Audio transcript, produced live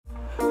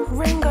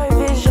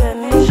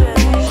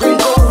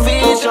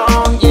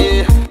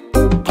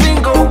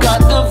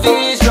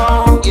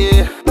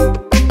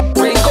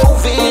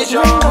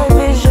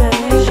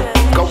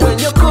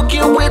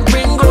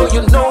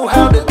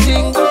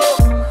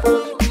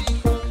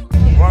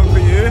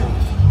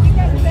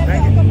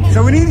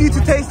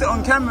you to taste it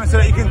on camera so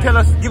that you can tell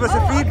us, give us a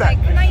feedback.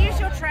 Okay. Can I use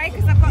your tray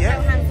because I've got no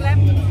hands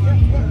left?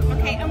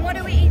 Okay, and what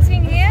are we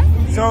eating here?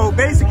 So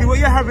basically what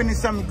you're having is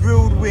some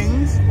grilled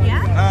wings.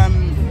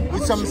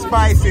 With some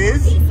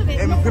spices,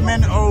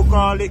 pimento,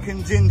 garlic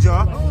and ginger,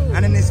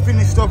 and then it's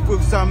finished off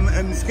with some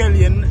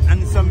scallion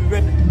and some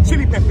red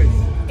chili peppers.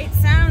 It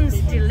sounds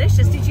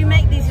delicious. Did you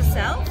make these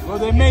yourself? Well,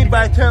 they're made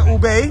by Turtle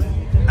Bay,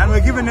 and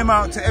we're giving them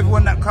out to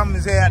everyone that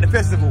comes here at the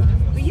festival.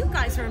 Well, you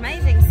guys are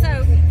amazing.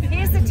 So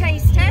here's the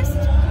taste test,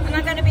 and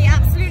I'm going to be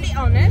absolutely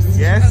honest.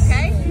 Yes.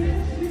 Okay.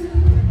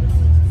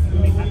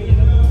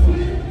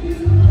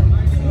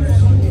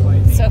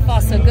 So far,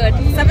 so good.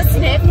 Let's have a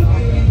sniff.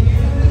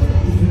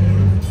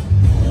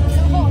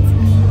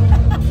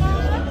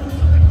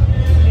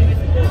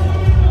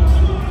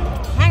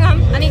 Hang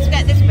on, I need to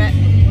get this bit.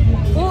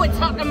 Oh, it's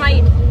hot on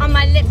my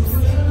lips.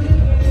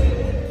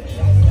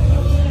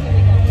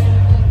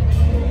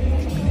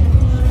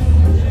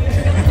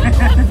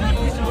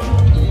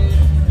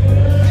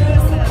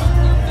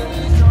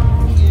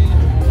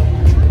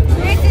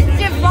 This is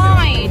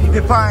divine.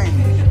 Divine.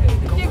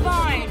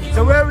 Divine.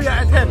 So where are we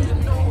at 10?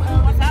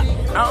 What's that?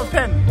 Out of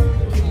 10?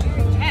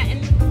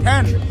 10.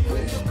 10.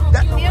 The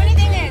only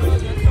thing is,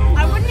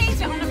 I wouldn't eat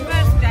it on a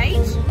first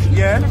date.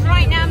 Yeah. Because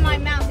right now my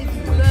mouth is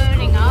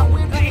burning up,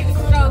 but it's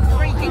so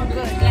freaking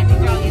good, let me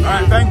tell you.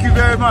 Alright, thank you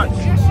very much.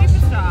 You're a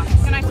superstar.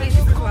 Can I taste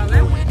this as well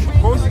then?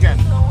 Of course you can.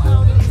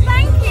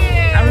 Thank you.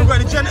 And we've got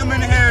the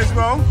gentleman here as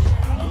well.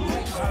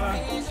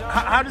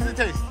 How does it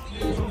taste?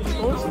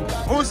 Awesome.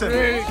 Awesome.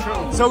 Really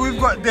cool. So we've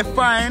got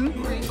Define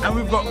and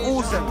we've got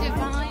Awesome.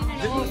 Divine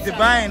and awesome.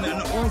 Divine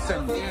and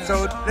Awesome.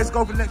 So let's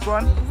go for the next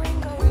one.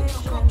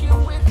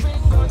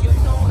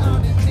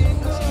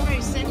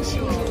 Very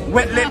sensual.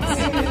 Wet lips.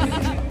 Can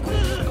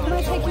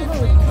I take you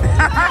home?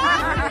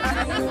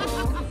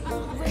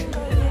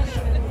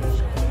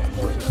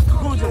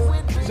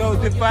 Gorgeous. So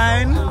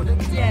Define.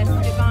 Yes,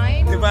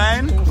 divine.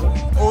 Divine.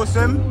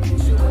 Awesome.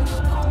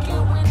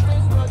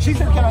 She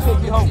said, can I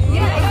take you home?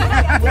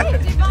 Yeah,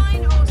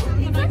 divine,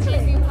 awesome. Can I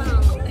take you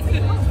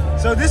home?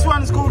 So this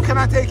one's called Can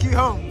I Take You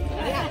Home?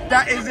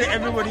 That is it,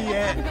 everybody.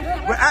 Yeah.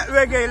 We're at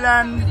Reggae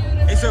Land.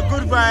 It's a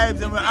good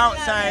vibes and we're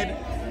outside.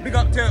 Big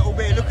up Turtle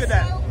Bay. Look at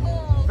that.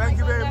 Thank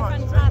you very much.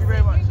 Thank you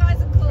very much. You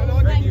guys are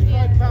cool. Thank you.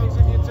 £5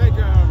 and you take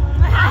her home.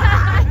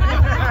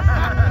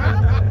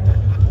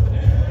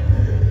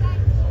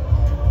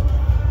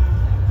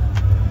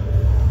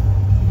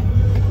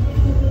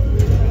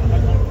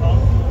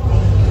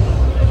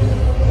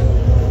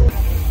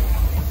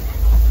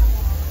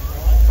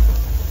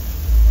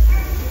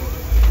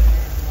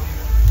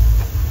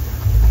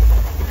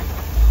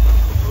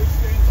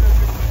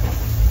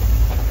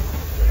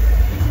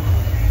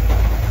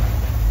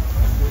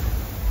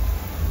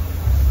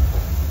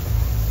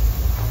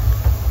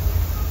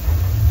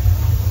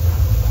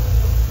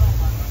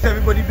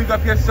 Everybody big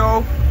up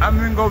yourself. I'm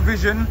Ringo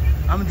Vision.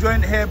 I'm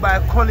joined here by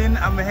Colin.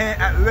 I'm here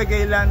at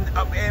Reggae Land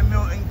up here,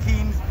 Milton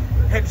Keynes.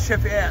 Head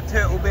chef here at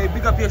Turtle Bay.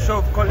 Big up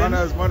yourself, Colin.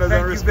 Manners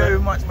Thank you very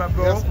much, my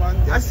bro. Yes, man.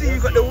 Yes, I see you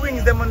got the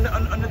wings them on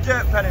the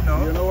jerk pan, you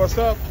know. You know what's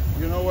up?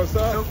 You know what's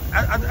up? So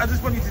I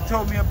just want you to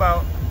tell me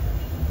about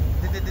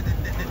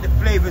the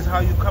flavors, how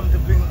you come to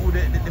bring all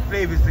the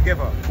flavors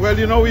together. Well,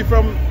 you know,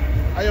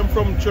 I am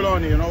from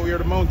Trelawney, you know, we are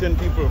the mountain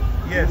people.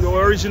 Yes. The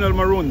original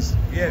Maroons.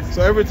 Yes.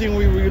 So everything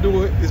we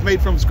do is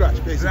made from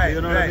scratch, basically. Right,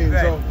 you know right, what I mean?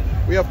 right. So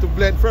we have to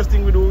blend. First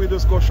thing we do, we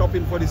just go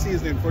shopping for the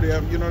seasoning, for the,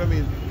 you know what I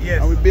mean?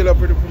 Yes. And we build up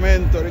with the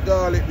pimento, the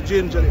garlic, the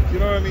ginger, you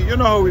know what I mean? You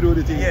know how we do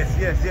the thing. Yes,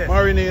 yes, yes.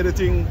 Marinate the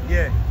thing.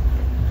 Yeah.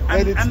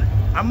 And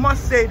I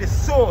must say the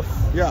sauce.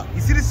 Yeah. You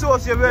see the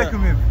sauce you're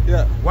working with?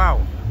 Yeah. Wow.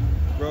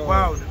 Bro.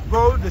 Wow.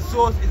 Bro, the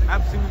sauce is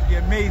absolutely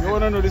amazing. You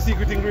want to know the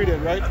secret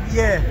ingredient, right?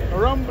 Yeah.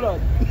 Rum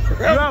blood.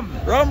 Rum.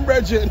 Rum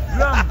brethren.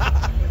 Rum.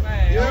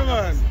 Yeah,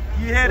 man.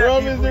 You hear that?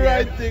 Rum people, is the yeah?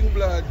 right thing,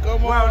 blood.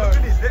 Come Wow, on. look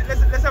at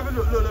this. Let's have a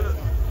look.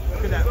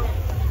 Look at that.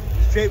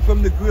 Straight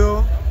from the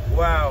grill.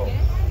 Wow.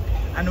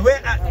 And we're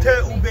at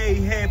Turtle Bay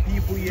here,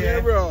 people. Yeah.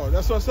 Yeah, bro.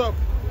 That's what's up.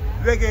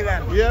 Reggae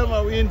Land. Yeah,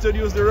 man. We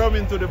introduced the rum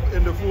in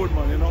the food,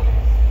 man. You know.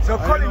 So,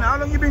 Colin, how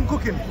long you been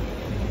cooking?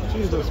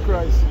 Jesus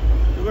Christ.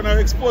 You're gonna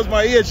expose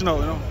my age now,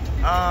 you know.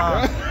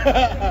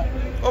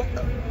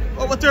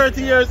 Over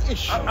 30 years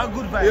ish. A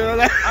good vibe. You know,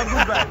 like, a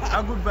good vibe.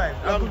 A good vibe.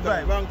 A good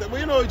vibe. Long time. But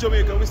you know, in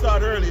Jamaica, we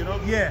start early, you know.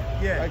 Yeah,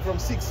 yeah. Like from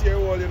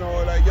 6-year-old, you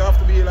know, like you have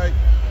to be like,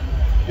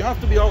 you have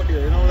to be out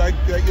there, you know, like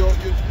you're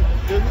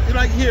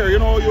like here, you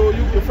know,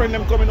 your friend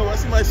them coming over. I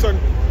see my son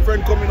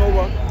friend coming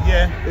over.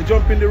 Yeah. They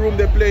jump in the room,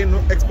 they're playing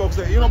Xbox.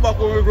 You know, back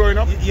when we were growing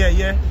up. Yeah,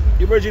 yeah.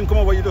 Your virgin come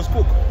over, you just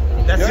cook.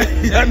 That's yeah?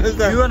 it. You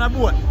understand? You on a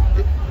boat.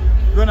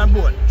 You on a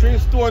boat. 3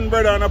 stone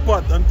bread on a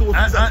pot and 2.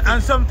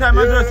 And sometimes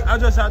I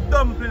just a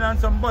dumpling and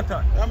some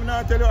butter. I'm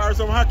not tell you, or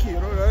some hockey, you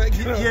know. Like,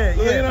 you know Yeah,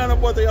 so yeah. you know, on a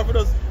butter, you have to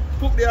just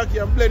cook the hockey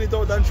and blend it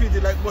out and treat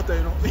it like butter,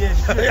 you know. Yeah,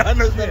 sure. You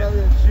understand what I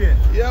mean? Sure.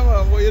 Yeah,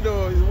 man. But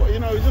you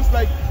know, it's just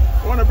like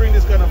I want to bring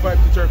this kind of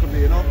vibe to Turtle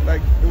Bay, you know,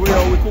 like the way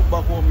how we cook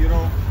back home, you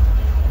know.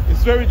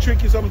 It's very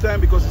tricky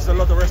sometimes because it's a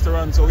lot of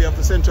restaurants, so we have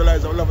to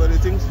centralize a lot of the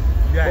things.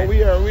 Right. But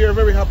we are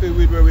very happy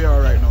with where we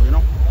are right now, you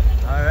know.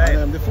 Alright.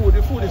 And the food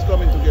is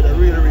coming together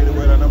really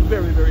well, and I'm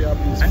very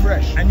happy. It's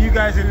fresh. And you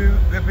guys are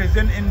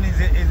representing, is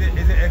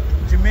it a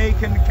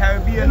Jamaican,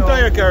 Caribbean?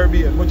 Entire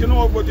Caribbean. But you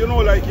know,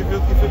 like if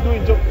you're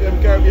doing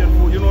Caribbean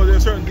food, you know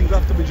there's certain things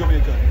have to be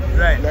Jamaican.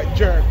 Right. Like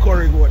jerk,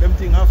 curry goat, them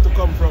things have to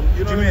come from,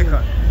 you know Jamaica.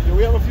 What I mean? Yeah,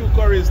 we have a few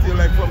curries still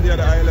like from the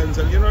other islands,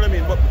 and you know what I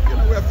mean? But you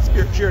know, we have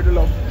to share the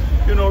love.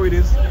 You know it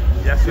is.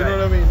 That's you right. know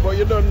what I mean? But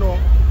you don't know.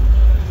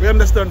 We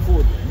understand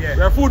food. Yeah.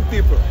 We are food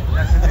people.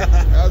 That's it.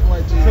 That's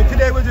my team. So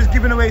today we're just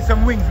giving away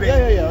some wings,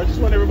 baby. Yeah. I just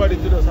want everybody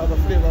to just have a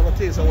flavor, have a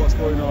taste of what's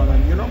going on,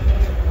 and you know.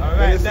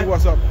 Alright. Let's see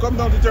what's up. Come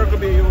down to Turkey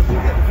Bay, you'll see.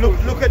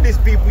 Look at this,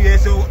 people here.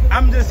 So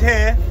I'm just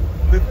here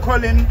with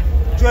Colin,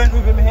 joined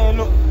with him here.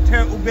 Look,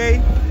 Turtle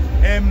Bay,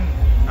 and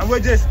we're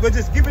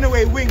just giving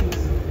away wings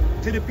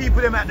to the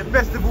people them at the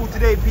festival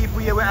today. People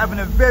here, we're having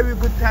a very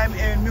good time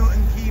here in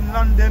Milton Keynes,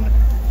 London.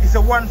 It's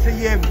a once a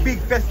year big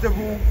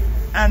festival,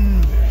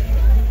 and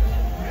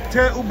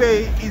Turtle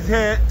Bay is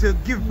here to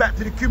give back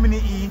to the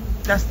community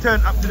that's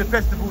turned up to the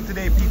festival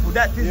today, people.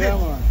 That is it.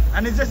 Man.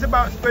 And it's just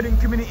about spreading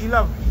community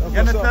love. That's you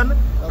understand?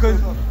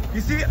 Because up.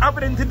 you see, other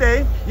than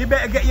today, you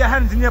better get your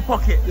hands in your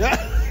pocket. Yeah.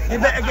 You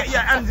better get your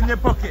hands in your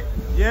pocket.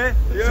 Yeah?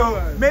 Yeah, so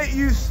man.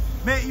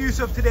 make use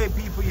of today,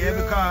 people, yeah,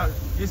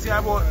 because you see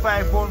I bought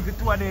 £5 for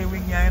 2 a day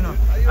wing, yeah, you know.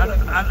 I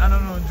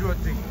don't know, Joe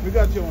thing. We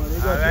got you, man. We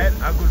got Alright,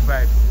 a good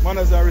vibe.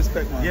 Manners and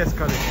respect, man. Yes,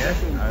 Colin, yeah?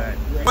 Alright.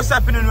 Yeah. What's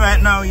happening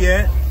right now,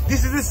 yeah?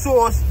 This is the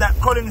sauce that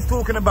Colin's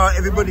talking about,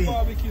 everybody.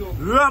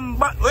 Rum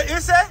barbecue. What you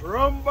say?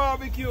 Rum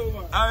barbecue,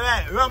 man.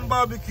 Alright, rum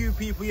barbecue,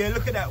 people, yeah,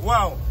 look at that,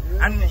 wow.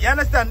 Yeah, and you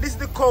understand, this is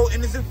the coating,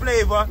 this is the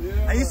flavour.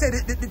 Yeah, and you say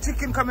the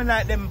chicken coming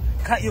like them,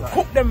 you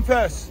cook them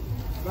first.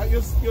 Like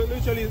you're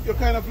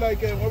kind of like,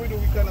 what we do,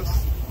 we kind of...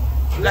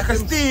 Like a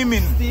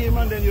steaming. Steam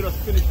and then you just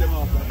finish them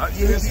off. Like.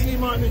 You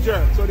steam on the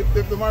jerk, so the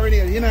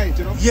marinade unite,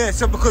 you know? Yeah,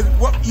 so because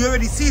you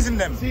already seasoned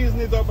them. Season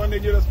it up and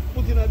then you just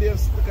put in there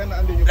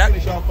and then you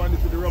finish off on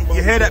it with the rum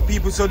barbecue. You hear that,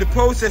 people? So the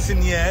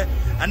processing, yeah,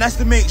 and that's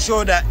to make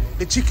sure that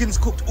the chicken's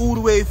cooked all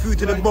the way through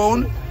to the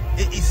bone.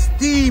 It is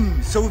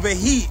steamed, so with a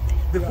heat,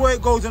 before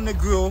it goes on the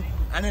grill,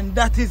 and then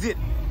that is it.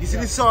 You see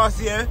the sauce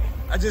here?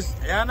 I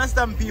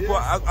understand, people,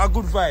 are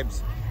good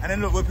vibes. And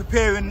then look, we're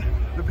preparing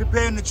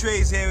the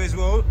trays here as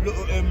well,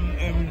 little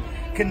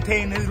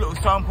containers, little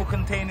sample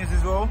containers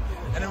as well.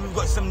 And then we've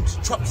got some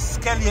chopped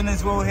scallion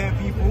as well here,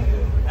 people.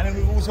 And then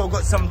we've also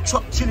got some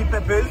chopped chili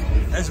peppers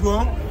as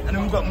well. And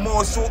then we've got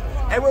more salt.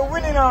 And we're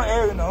winning out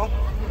here, you know.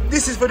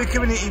 This is for the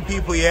community,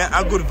 people, yeah,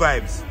 our good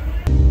vibes.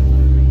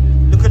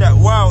 Look at that,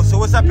 wow. So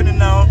what's happening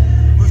now?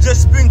 We've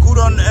just sprinkled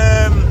on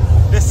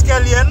the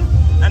scallion,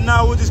 and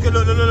now we're just gonna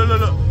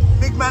look.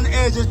 Big man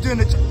here just doing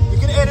you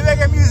can hear the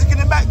reggae music in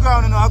the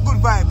background and our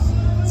good vibes.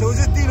 So we're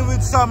just dealing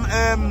with some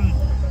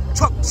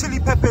chopped chili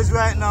peppers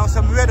right now,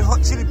 some red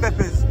hot chili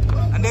peppers.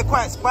 And they're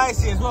quite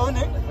spicy as well, isn't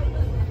it?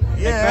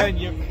 Yeah.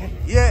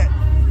 Yeah.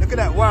 Look at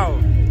that, wow.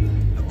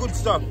 Good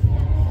stuff.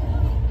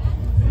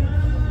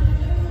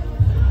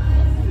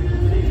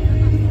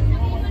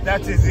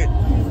 That is it.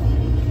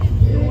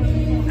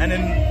 And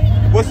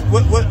then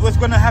what's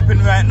gonna happen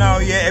right now,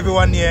 yeah,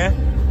 everyone, yeah?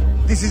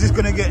 This is just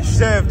gonna get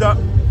served up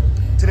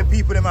to the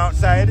people them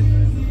outside.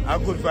 Our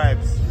good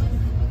vibes.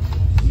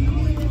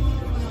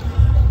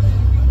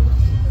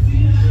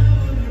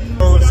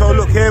 So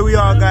look, here we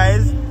are,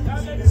 guys.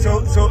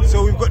 So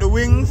we've got the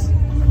wings.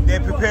 They're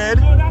prepared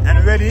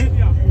and ready.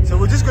 So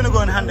we're just gonna go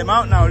and hand them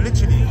out now,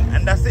 literally.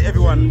 And that's it,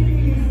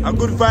 everyone. Our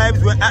good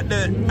vibes. We're at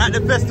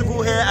the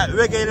festival here at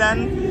Reggae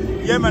Land.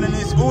 Yeah, man, and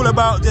it's all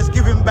about just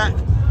giving back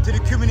to the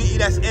community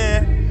that's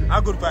here.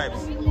 Our good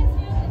vibes.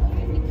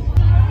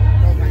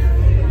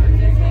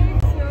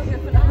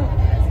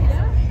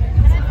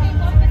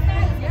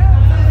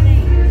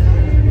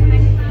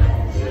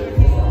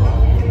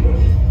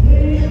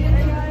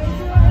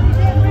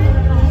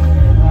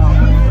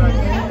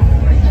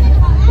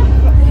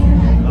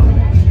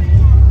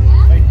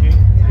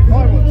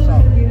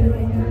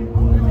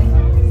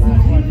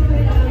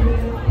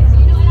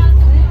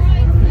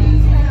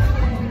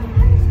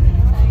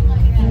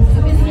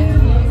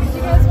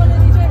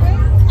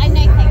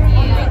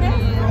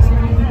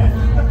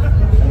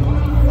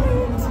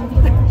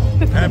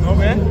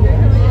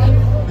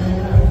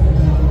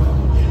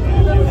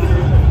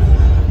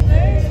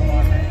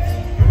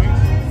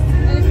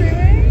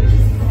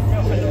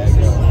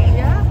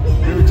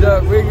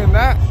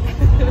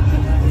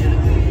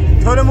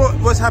 Tell them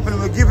what's happening.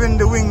 We're giving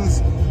the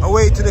wings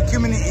away to the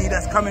community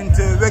that's coming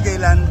to Reggae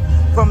Land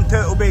from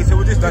Turtle Bay. So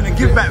we're just going to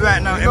give back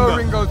right now. You know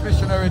Ringo's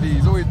fishing already.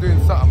 He's always doing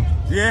something.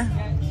 Yeah?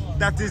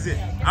 That is it.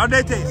 How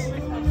they taste?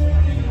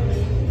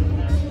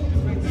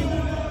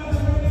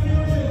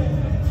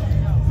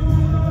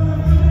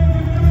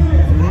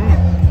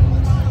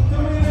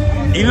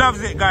 He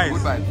loves it, guys.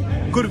 Good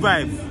vibes. Good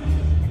vibes.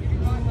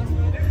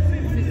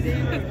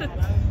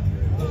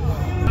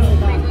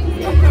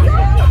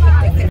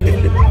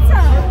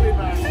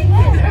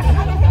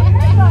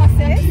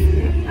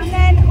 And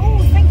then, oh,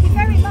 thank you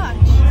very much.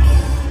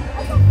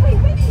 I got 3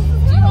 wings as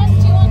well. Do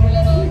you want a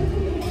little?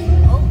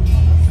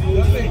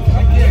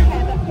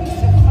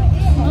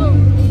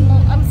 Oh,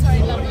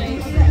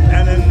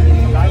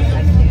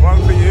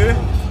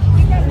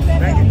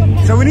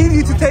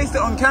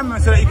 on camera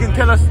so that you can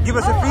give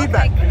us a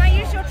feedback. Okay. Can I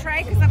use your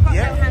tray because I've got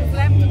no hands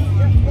left?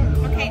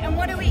 Okay, and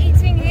what are we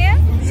eating here?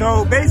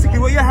 So basically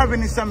what you're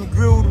having is some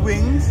grilled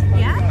wings.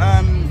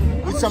 Yeah.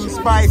 With some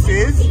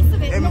spices,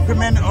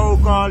 pimento,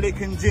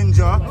 garlic and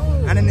ginger,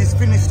 and then it's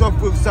finished off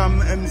with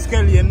some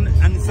scallion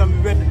and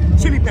some red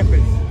chili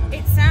peppers.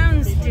 It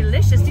sounds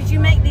delicious. Did you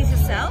make these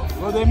yourself?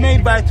 Well, they're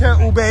made by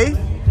Turtle Bay,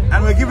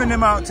 and we're giving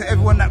them out to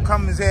everyone that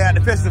comes here at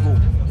the festival.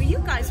 Well, you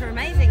guys are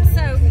amazing.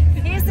 So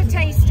here's the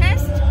taste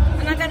test,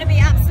 and I'm going to be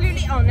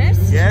absolutely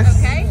honest. Yes.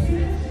 Okay.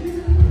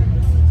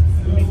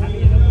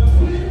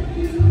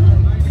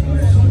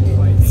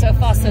 So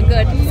far, so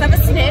good. Let's have a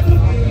sniff.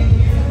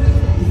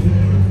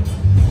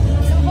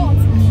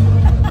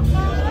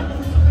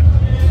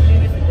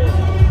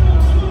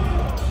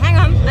 Hang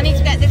on, I need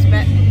to get this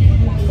bit.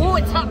 Oh,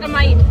 it's hot on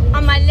my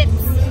lips.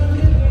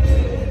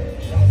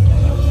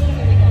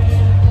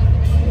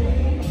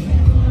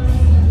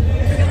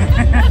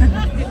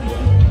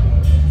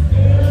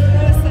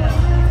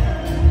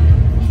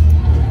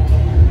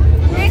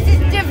 This is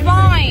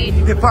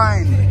divine.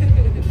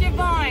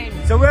 Divine.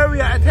 So where are we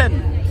at 10?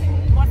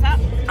 What's up?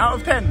 Out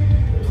of 10?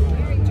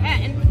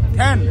 10.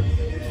 10.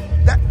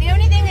 The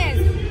only thing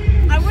is,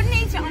 I wouldn't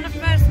eat it on a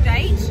first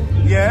date.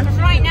 Yeah. Because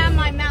right now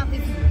my mouth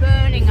is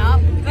burning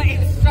up, but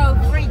it's so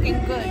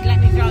freaking good, let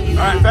me tell you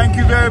that. Alright, thank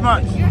you very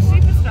much. You're a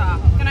superstar.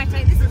 Can I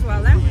take this as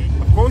well then?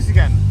 Of course you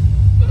can.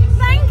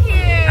 Thank you.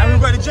 And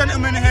we've got the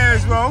gentleman here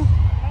as well.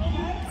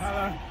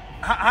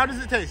 How does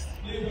it taste?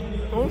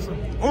 Awesome.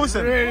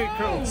 Awesome. Really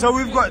cool. So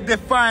we've got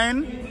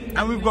Define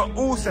and we've got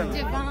Awesome.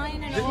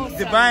 Divine and awesome.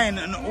 Divine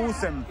and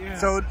Awesome. Yeah.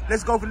 So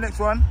let's go for the next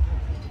one.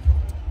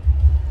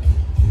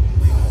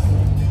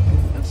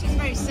 Oh, she's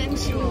very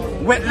sensual.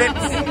 Wet lips.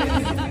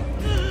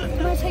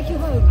 Can I take you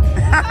home?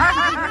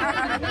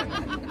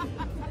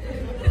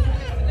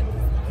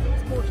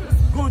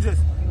 Gorgeous.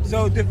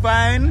 So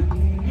Divine.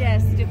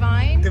 Yes,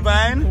 divine.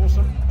 Divine.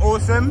 Awesome.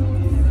 Awesome.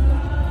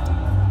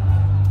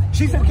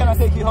 She said, can I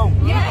take you home?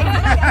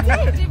 Yeah,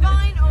 exactly.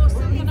 Divine,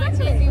 awesome. Can I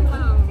take you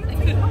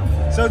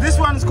home? So this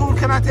one's called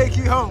Can I Take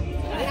You Home?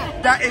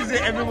 That is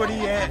it, everybody,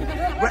 yeah.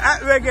 We're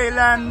at Reggae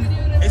Land.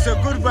 It's a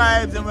good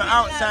vibes and we're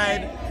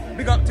outside.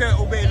 Big up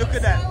Turtle Bay, look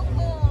at that.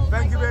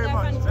 Thank you very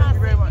much. Thank you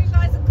very much. You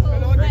guys are cool.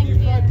 I'll give you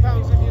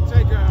 £5 if you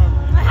take it home.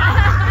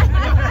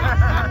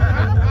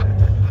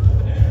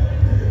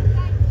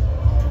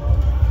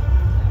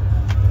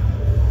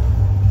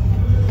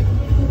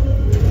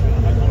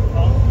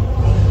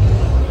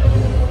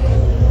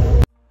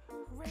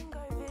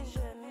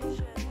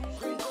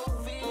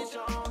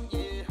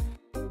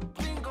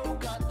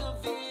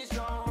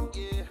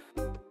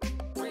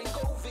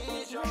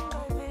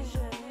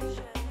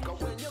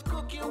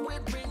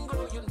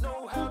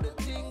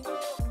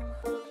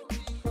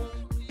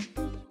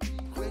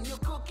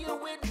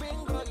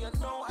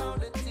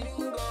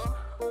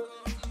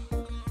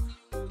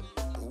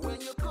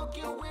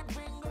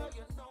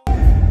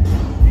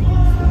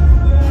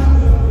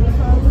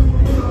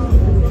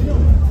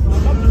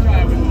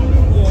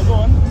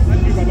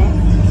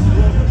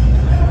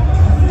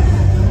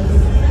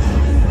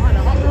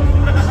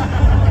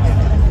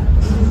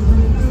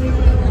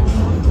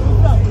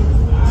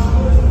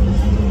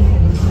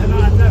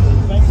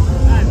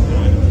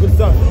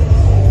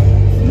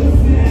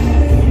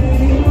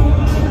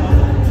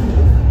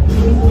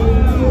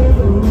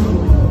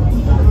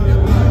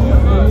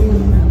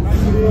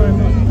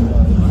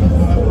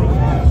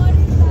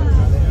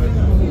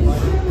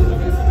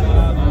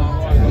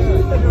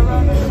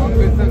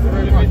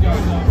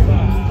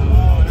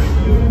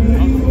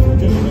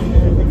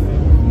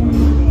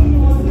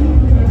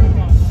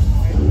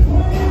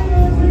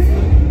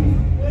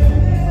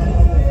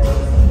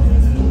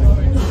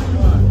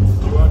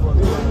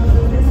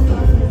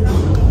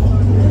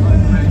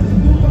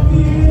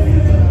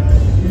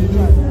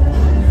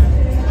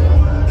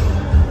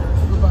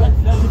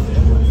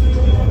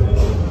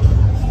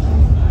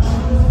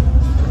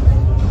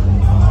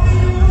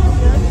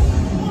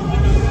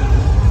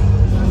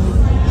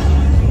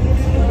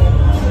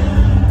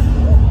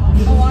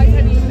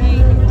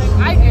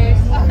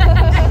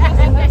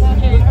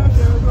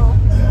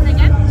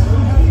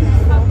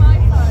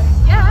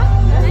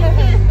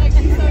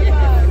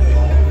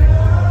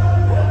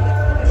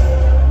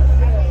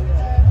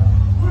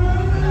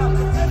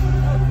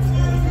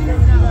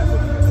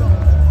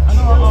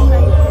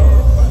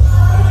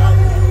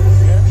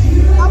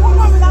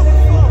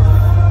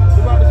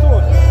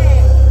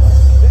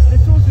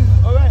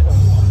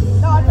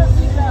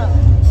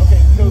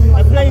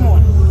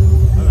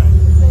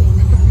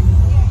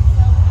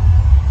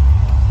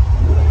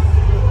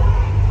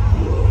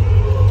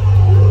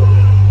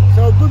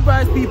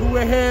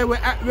 We're here, we're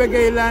at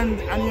Reggae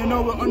Land, and you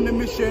know we're on the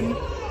mission,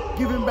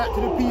 giving back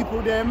to the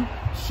people them,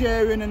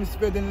 sharing and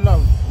spreading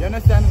love. You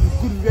understand?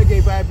 With good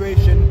reggae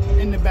vibration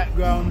in the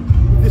background,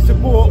 with the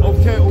support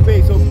of Turtle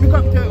Bay. So pick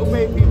up Turtle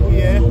Bay people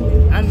here,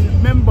 and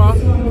remember,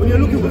 when you're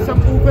looking for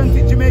some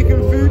authentic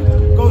Jamaican food,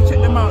 go check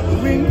them out. The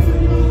wings,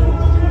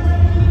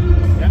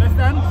 you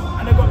understand?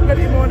 And they've got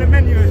plenty more on the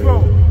menu as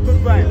well.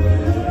 Good vibe.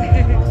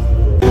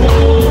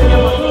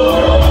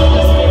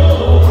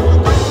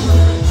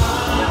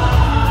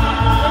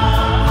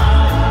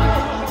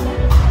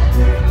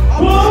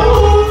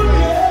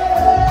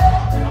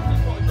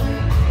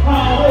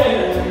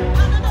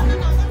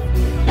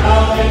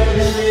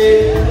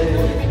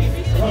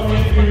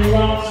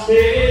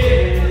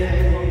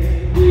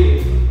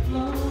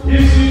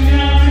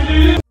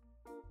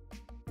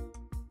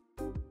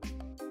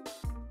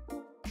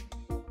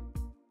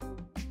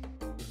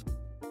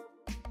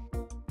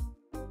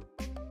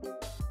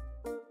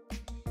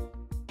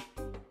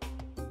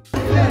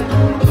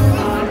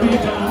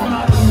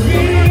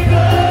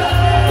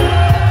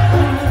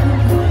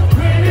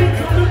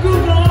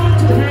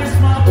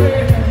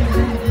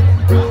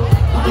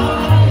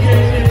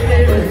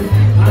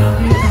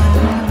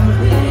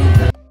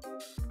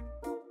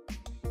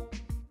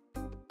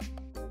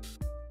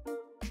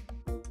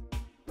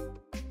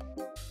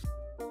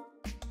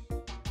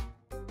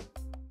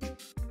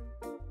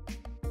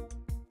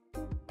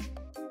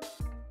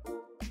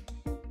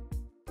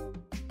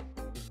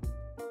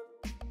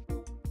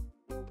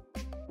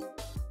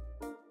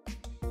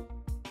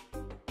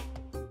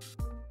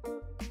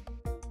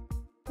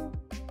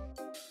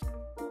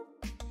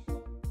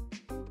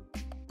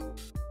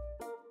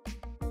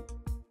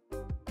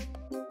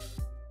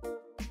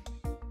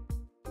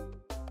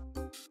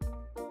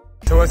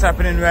 So what's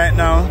happening right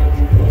now?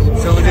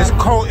 So we're just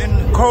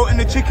coating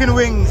the chicken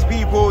wings,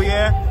 people,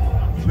 yeah?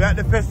 We're at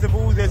the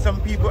festivals, there's some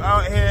people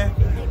out here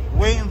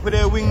waiting for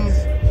their wings.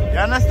 You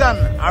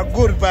understand? Our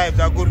good vibes,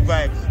 our good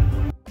vibes.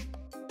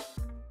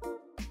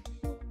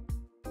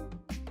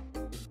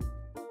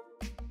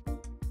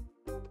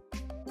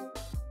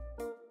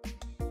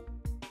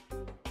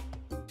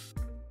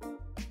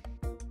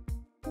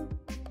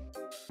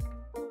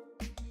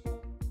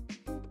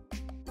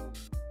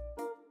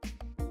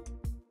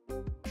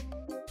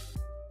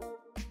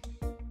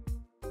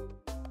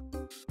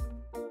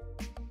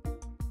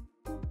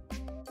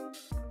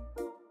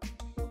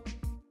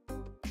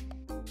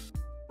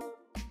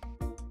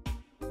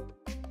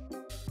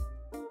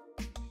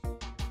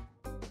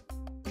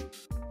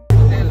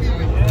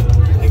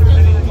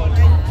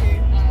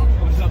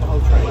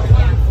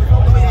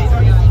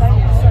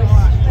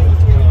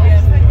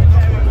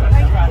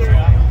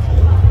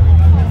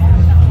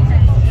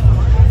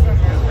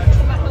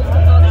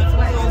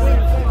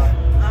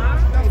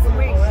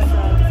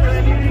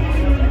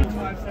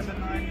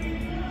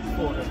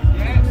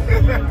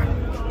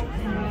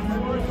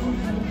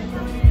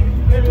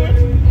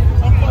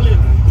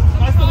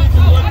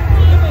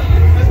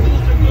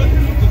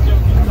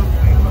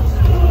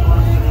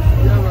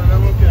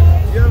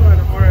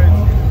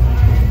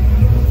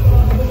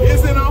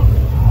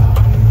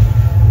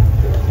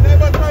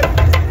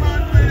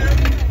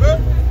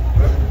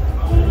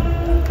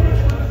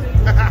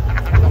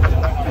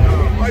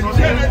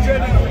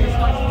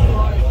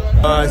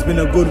 It's been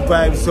a good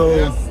vibe,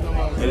 so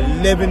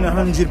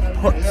 1,100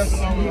 pots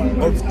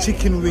of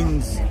chicken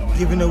wings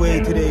given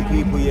away today,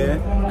 people, yeah?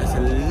 That's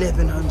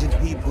 1,100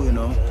 people, you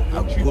know.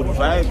 A good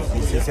vibes.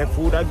 This is a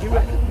food I give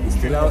it. It's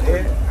still out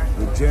here.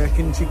 We're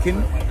jerking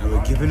chicken and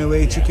we're giving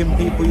away chicken,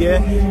 people,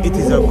 yeah? It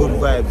is a good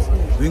vibes.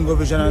 Ringo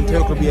Vision and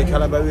Turk will be a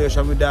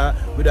collaboration with our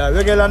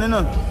Reggae land, you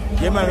know?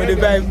 Yeah, man,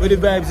 where the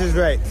vibes is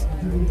right.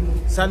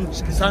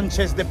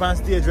 Sanchez up on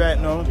stage right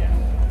now.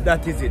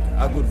 That is it.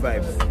 A good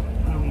vibes.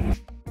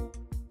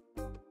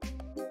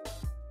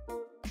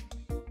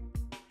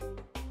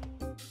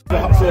 The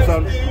hot sauce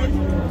on.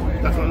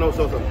 That's not no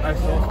sauce on. Nice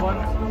sauce one.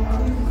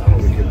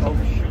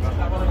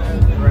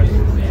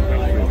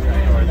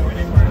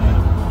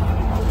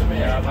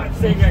 Yeah, man.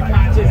 Singer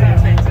catches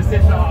and makes us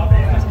in the heart.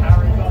 Just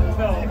carries on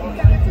film.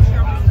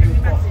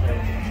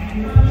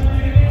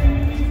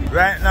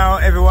 Right now,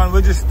 everyone,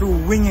 we're just still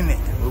winging it.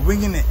 We're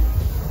winging it.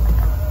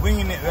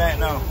 Winging it right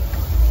now.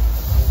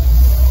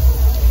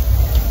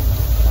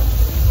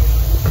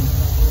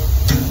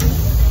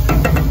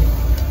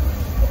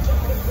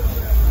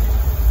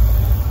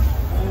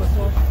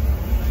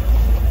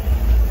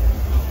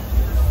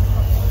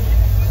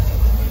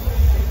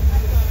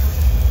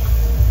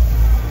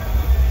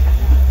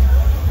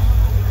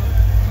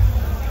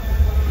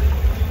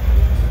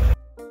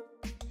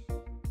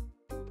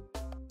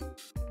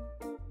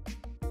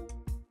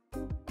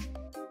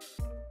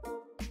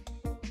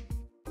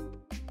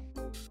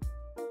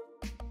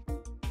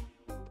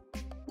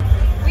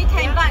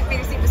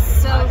 Because it was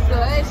so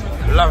good.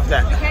 Love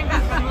that. We came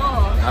back for more.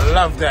 I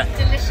love that.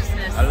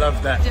 Deliciousness. I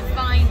love that.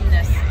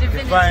 Divineness.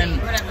 Divinity. Divine.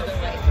 Whatever the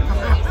way.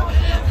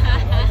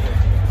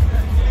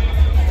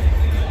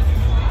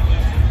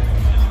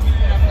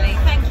 Lovely.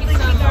 Thank you so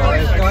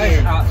much.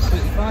 Guys,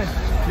 absolutely fine.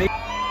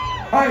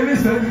 Hey,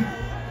 listen.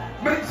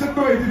 Make some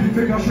noise if you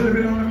think I should have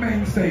been on the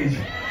main stage.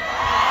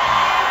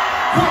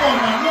 Come on,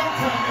 man. Long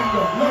time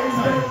ago. Long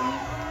time.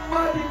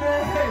 Mad in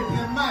their head.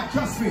 They're mad.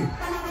 Trust me.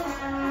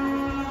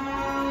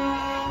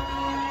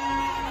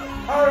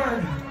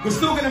 Alright, we're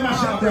still gonna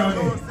mash up down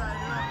here.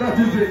 That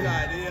is it.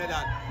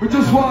 We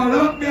just want to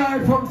look me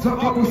eye from some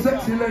couple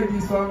sexy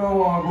ladies so I know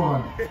what I'm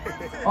on.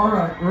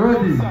 Alright,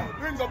 ready?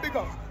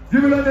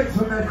 Give me the next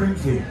one there,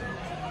 Quincy.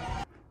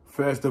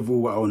 First of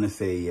all, what I want to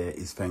say, yeah,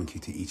 is thank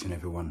you to each and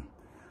every one.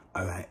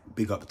 Alright,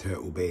 big up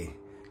Turtle Bay.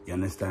 You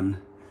understand?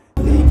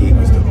 They gave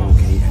us the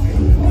okay and the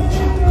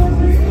information to come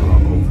and be a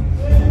part of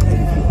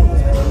everything that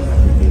was happening at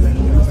Reggae Land.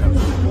 You understand?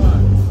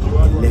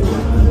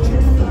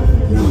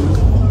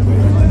 1,100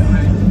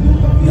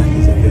 that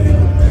is a very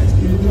good price to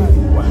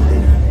in one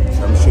day.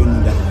 So I'm showing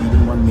you that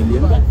feeding 1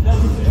 million,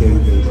 very,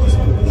 very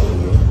possible.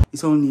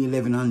 It's only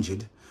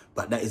 1,100,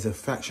 but that is a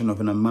fraction of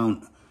an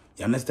amount,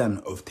 you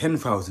understand, of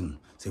 10,000.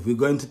 So if we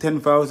go into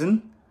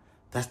 10,000,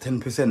 that's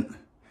 10%.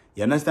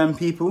 You understand,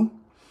 people?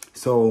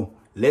 So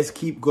let's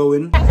keep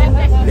going,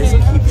 let's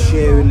keep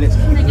sharing, let's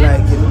keep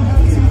liking.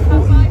 It's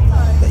important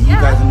that you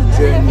guys on the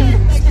journey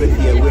spread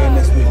the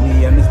awareness with me,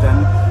 you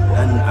understand?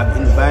 And I've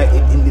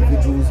invited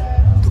individuals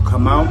to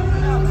come out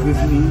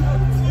with me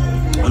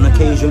on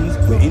occasions.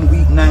 We're in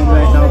week 9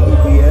 right now,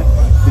 people, yeah?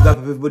 Big up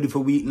everybody for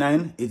week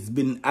 9. It's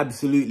been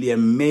absolutely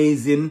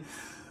amazing.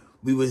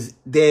 We was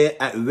there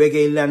at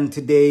Reggae Land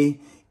today,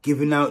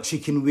 giving out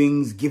chicken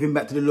wings, giving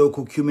back to the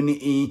local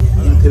community,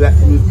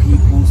 interacting with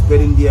people,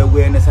 spreading the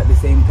awareness at the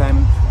same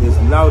time. There's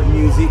loud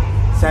music.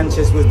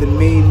 Sanchez was the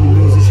main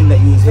musician that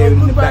you was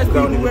hearing in the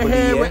background. We're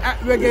here, we're at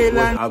Reggae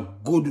Land. It was a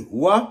good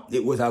what?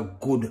 It was a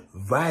good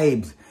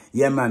vibes.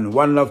 Yeah, man.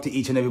 One love to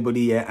each and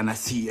everybody here. And I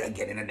see you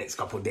again in the next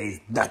couple of days.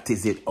 That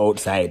is it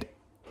outside.